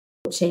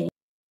NeuroCoaching.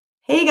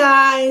 Hey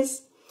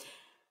guys!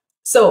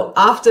 So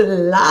after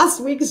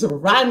last week's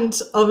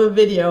rant of a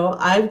video,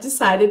 I've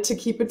decided to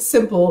keep it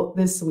simple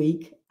this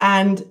week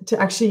and to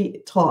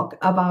actually talk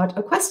about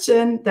a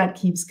question that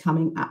keeps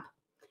coming up.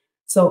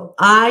 So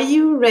are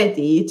you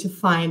ready to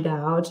find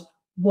out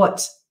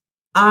what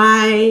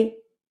I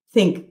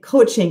think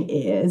coaching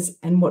is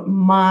and what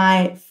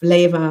my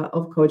flavor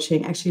of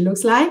coaching actually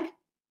looks like?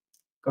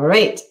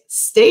 Great.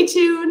 Stay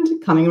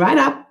tuned. Coming right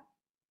up.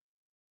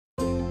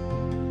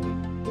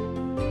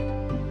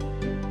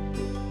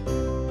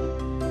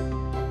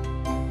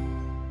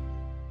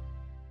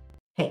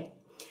 Hey.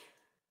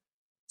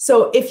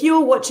 So if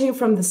you're watching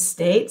from the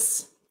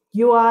States,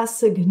 you are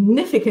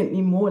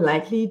significantly more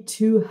likely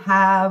to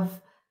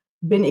have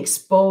been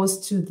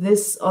exposed to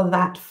this or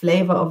that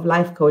flavor of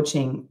life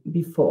coaching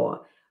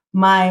before.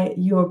 My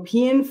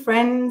European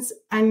friends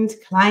and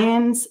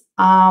clients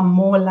are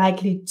more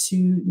likely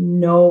to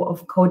know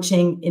of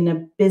coaching in a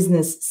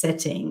business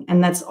setting,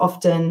 and that's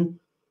often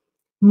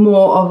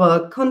more of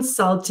a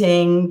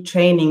consulting,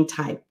 training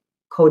type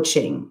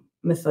coaching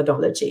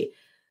methodology.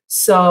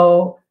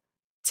 So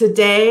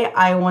today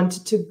I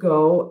wanted to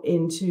go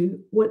into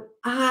what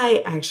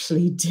I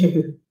actually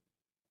do.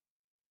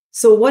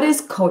 So what is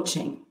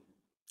coaching?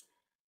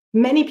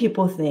 Many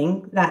people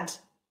think that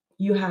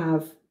you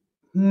have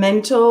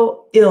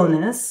mental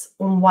illness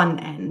on one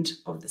end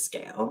of the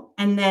scale,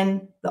 and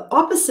then the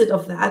opposite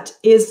of that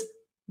is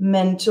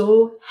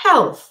mental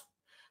health.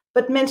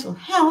 But mental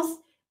health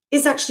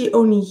is actually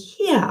only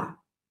here.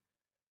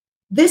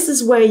 This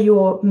is where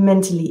you're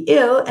mentally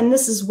ill, and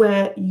this is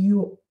where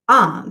you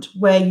aren't,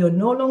 where you're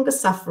no longer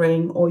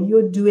suffering or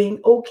you're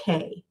doing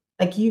okay.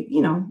 Like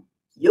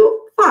you're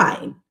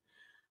fine.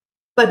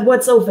 But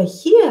what's over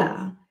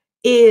here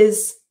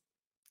is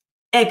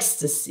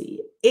ecstasy,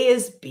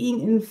 is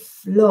being in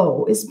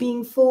flow, is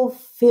being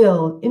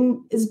fulfilled,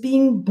 is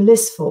being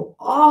blissful.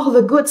 All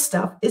the good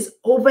stuff is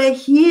over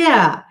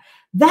here.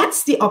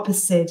 That's the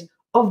opposite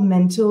of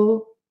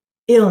mental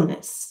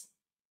illness.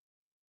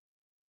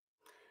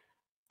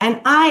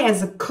 And I,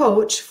 as a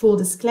coach, full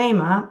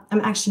disclaimer,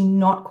 am actually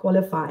not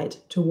qualified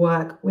to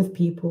work with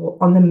people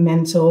on the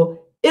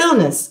mental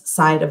illness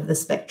side of the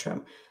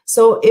spectrum.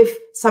 So if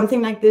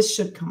something like this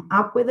should come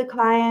up with a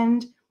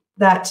client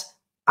that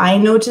I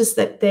notice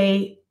that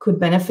they could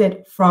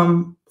benefit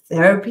from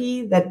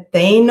therapy, that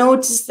they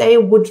notice they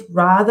would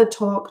rather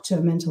talk to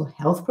a mental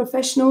health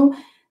professional,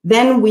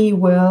 then we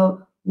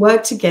will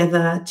work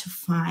together to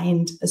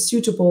find a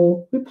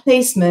suitable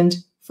replacement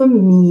for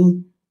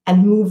me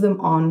and move them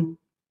on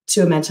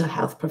to a mental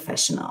health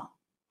professional.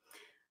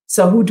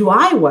 So who do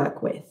I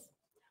work with?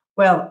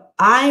 Well,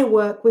 I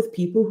work with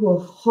people who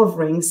are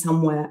hovering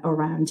somewhere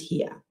around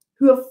here,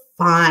 who are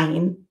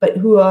fine, but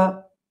who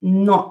are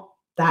not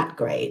that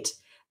great,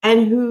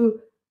 and who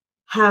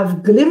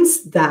have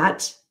glimpsed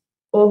that,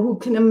 or who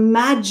can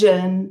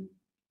imagine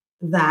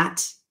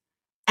that,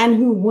 and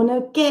who want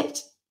to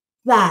get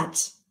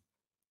that.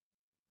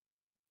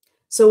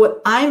 So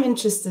what I'm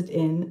interested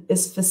in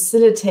is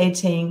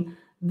facilitating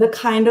the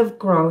kind of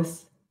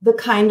growth, the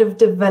kind of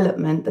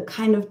development, the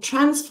kind of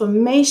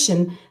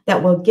transformation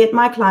that will get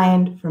my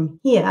client from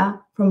here,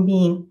 from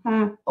being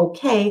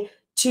okay,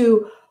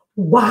 to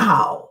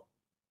wow.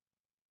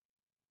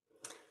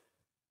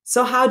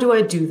 So how do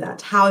I do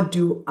that? How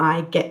do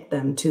I get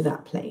them to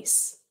that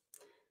place?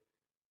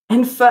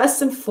 And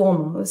first and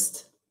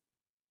foremost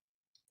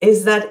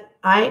is that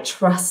I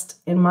trust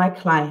in my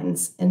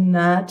client's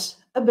innate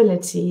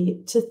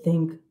ability to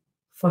think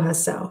for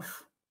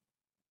herself.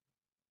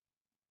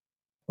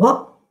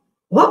 What?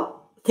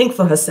 Think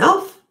for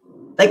herself?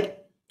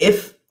 Like,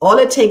 if all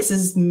it takes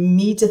is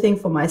me to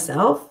think for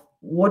myself,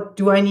 what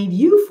do I need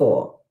you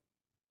for?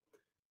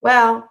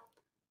 Well,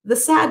 the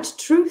sad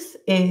truth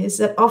is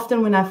that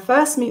often when I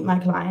first meet my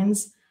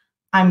clients,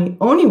 I'm the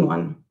only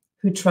one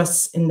who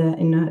trusts in their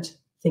innate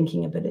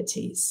thinking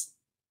abilities.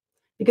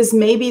 Because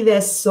maybe they're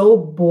so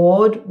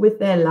bored with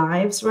their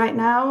lives right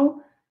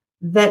now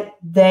that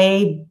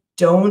they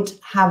don't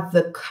have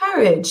the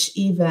courage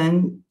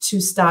even to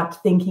start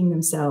thinking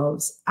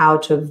themselves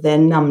out of their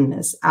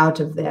numbness, out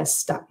of their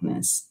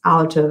stuckness,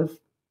 out of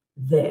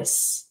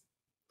this.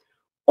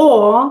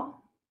 Or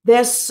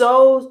they're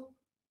so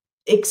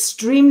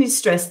extremely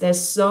stressed, they're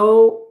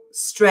so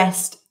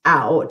stressed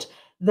out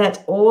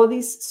that all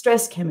these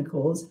stress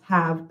chemicals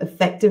have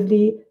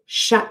effectively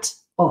shut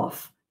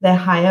off their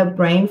higher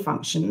brain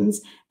functions,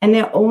 and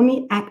they're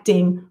only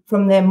acting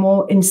from their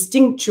more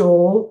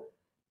instinctual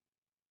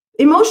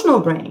emotional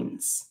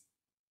brains,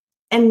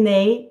 and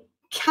they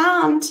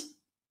can't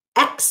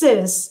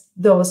access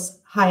those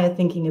higher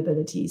thinking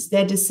abilities,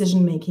 their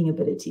decision-making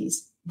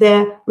abilities,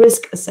 their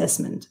risk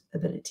assessment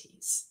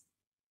abilities.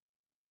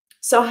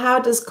 So how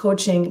does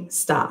coaching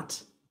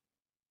start?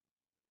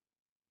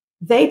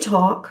 They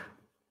talk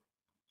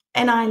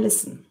and I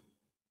listen.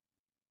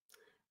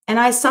 And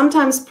I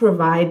sometimes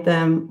provide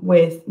them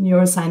with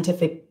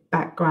neuroscientific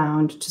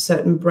background to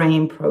certain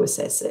brain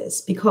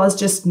processes, because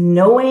just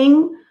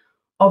knowing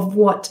of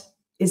what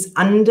is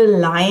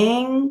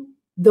underlying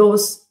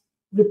those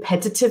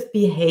repetitive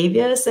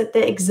behaviors that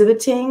they're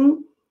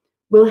exhibiting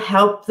will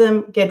help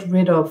them get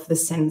rid of the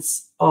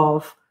sense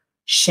of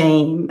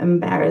shame,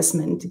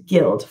 embarrassment,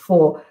 guilt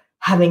for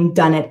having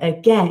done it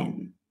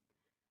again.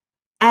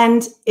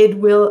 And it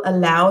will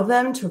allow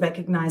them to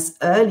recognize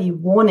early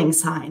warning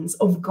signs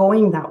of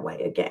going that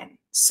way again.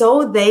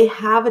 So they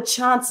have a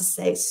chance to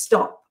say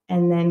stop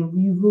and then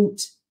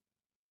reroute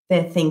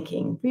their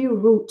thinking,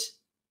 reroute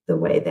the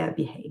way they're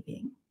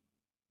behaving.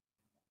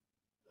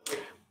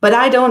 But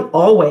I don't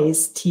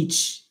always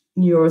teach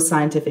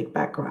neuroscientific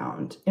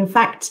background. In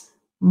fact,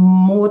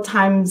 more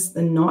times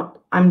than not,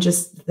 I'm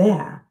just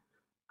there.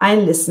 I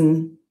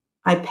listen,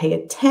 I pay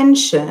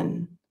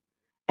attention,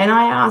 and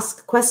I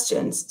ask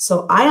questions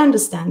so I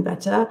understand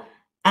better.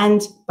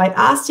 And by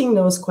asking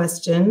those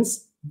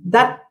questions,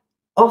 that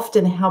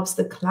often helps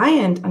the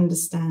client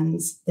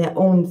understands their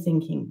own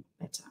thinking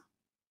better.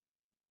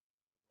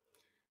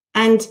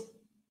 And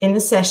in a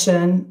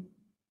session,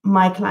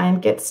 my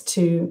client gets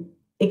to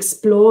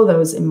explore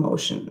those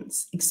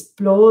emotions,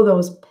 explore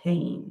those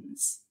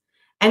pains.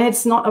 And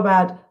it's not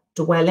about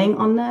dwelling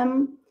on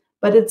them,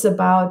 but it's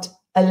about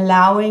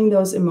allowing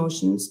those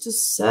emotions to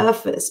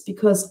surface,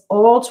 because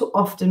all too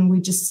often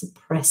we just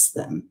suppress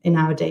them in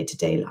our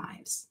day-to-day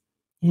lives.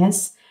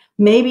 Yes,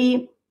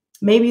 maybe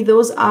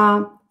those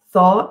are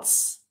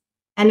thoughts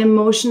and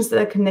emotions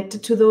that are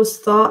connected to those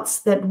thoughts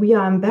that we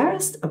are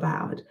embarrassed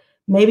about.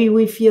 Maybe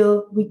we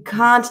feel we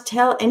can't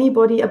tell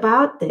anybody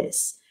about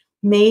this.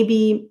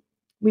 Maybe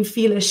we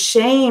feel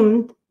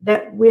ashamed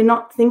that we're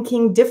not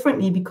thinking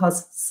differently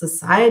because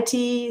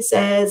society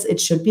says it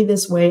should be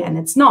this way and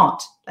it's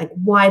not. Like,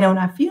 why don't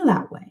I feel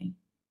that way?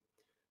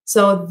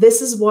 So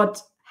this is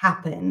what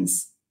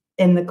happens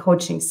in the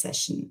coaching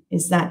session,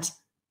 is that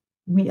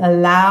we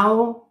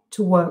allow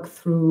to work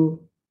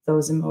through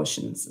those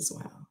emotions as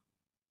well.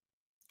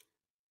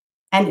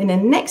 And in the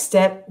next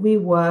step, we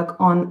work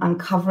on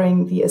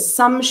uncovering the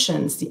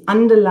assumptions, the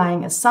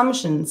underlying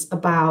assumptions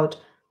about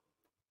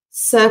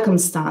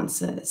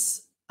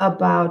circumstances,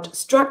 about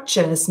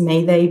structures.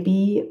 May they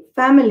be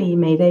family,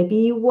 may they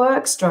be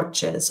work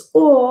structures,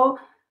 or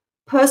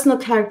personal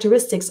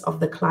characteristics of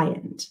the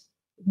client.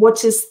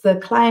 What is the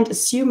client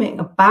assuming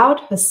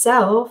about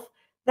herself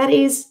that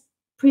is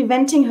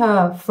preventing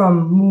her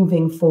from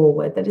moving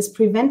forward, that is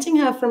preventing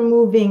her from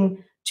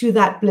moving to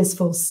that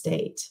blissful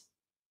state?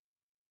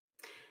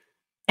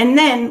 And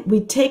then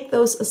we take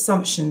those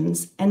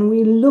assumptions and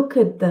we look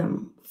at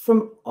them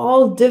from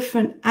all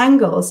different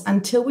angles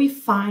until we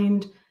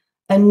find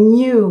a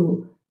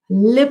new,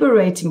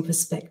 liberating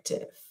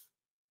perspective.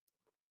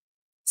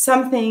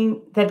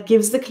 Something that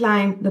gives the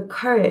client the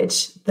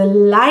courage, the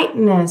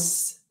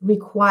lightness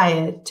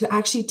required to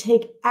actually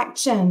take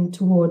action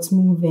towards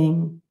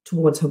moving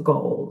towards her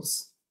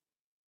goals.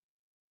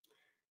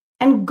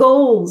 And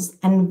goals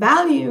and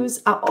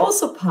values are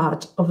also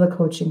part of the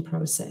coaching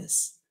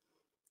process.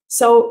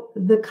 So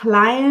the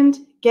client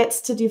gets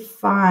to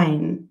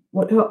define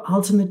what her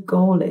ultimate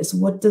goal is.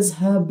 What does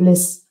her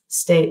bliss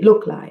state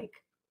look like?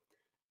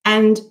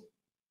 And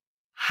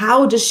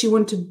how does she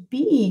want to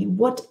be?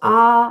 What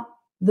are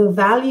the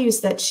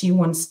values that she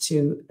wants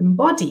to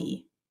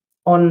embody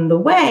on the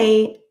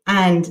way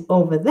and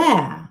over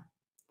there?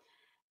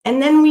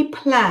 And then we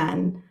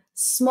plan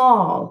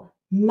small,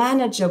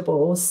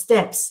 manageable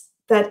steps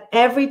that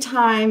every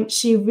time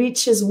she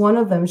reaches one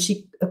of them,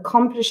 she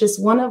accomplishes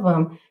one of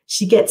them,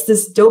 she gets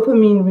this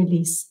dopamine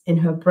release in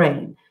her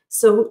brain.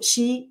 So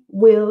she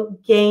will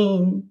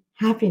gain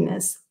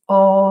happiness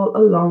all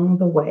along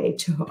the way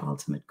to her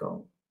ultimate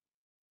goal.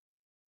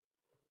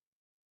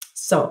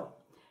 So,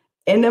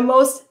 in the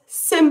most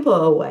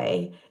simple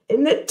way,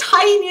 in the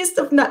tiniest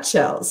of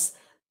nutshells,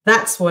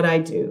 that's what I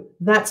do.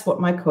 That's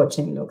what my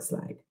coaching looks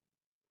like.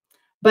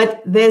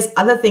 But there's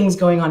other things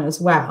going on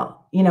as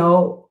well. You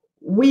know,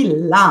 we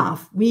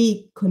laugh,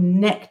 we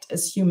connect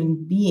as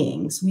human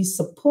beings, we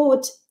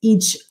support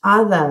each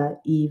other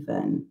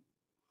even.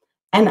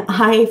 And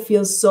I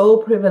feel so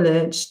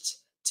privileged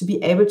to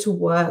be able to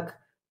work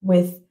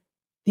with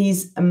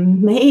these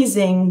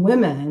amazing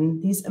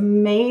women, these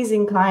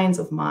amazing clients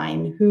of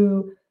mine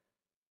who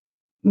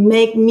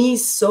make me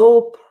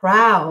so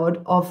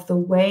proud of the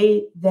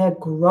way they're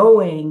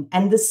growing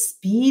and the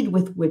speed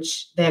with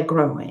which they're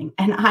growing.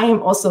 And I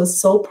am also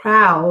so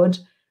proud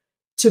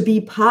to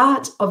be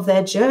part of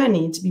their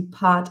journey, to be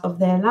part of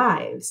their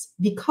lives,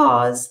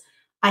 because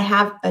I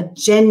have a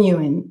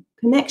genuine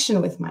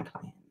connection with my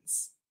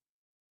clients.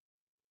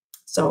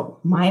 So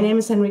my name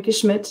is Henrike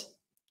Schmidt.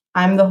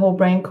 I'm the whole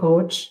brain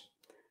coach,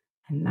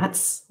 and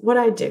that's what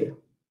I do.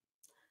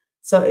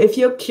 So if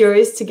you're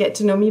curious to get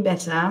to know me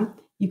better,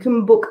 you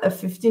can book a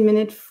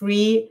 15-minute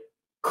free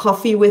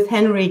coffee with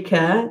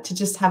Henrike to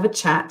just have a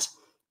chat.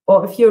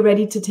 Or if you're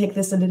ready to take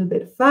this a little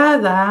bit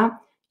further,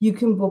 you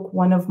can book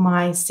one of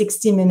my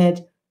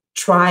 60-minute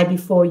try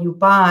before you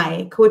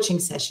buy coaching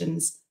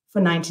sessions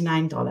for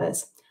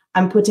 $99.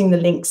 I'm putting the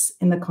links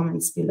in the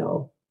comments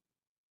below.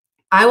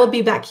 I will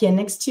be back here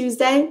next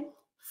Tuesday,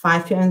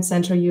 5 p.m.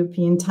 Central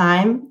European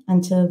Time.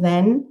 Until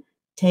then,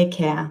 take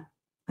care.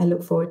 I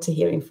look forward to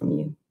hearing from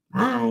you.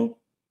 Bye.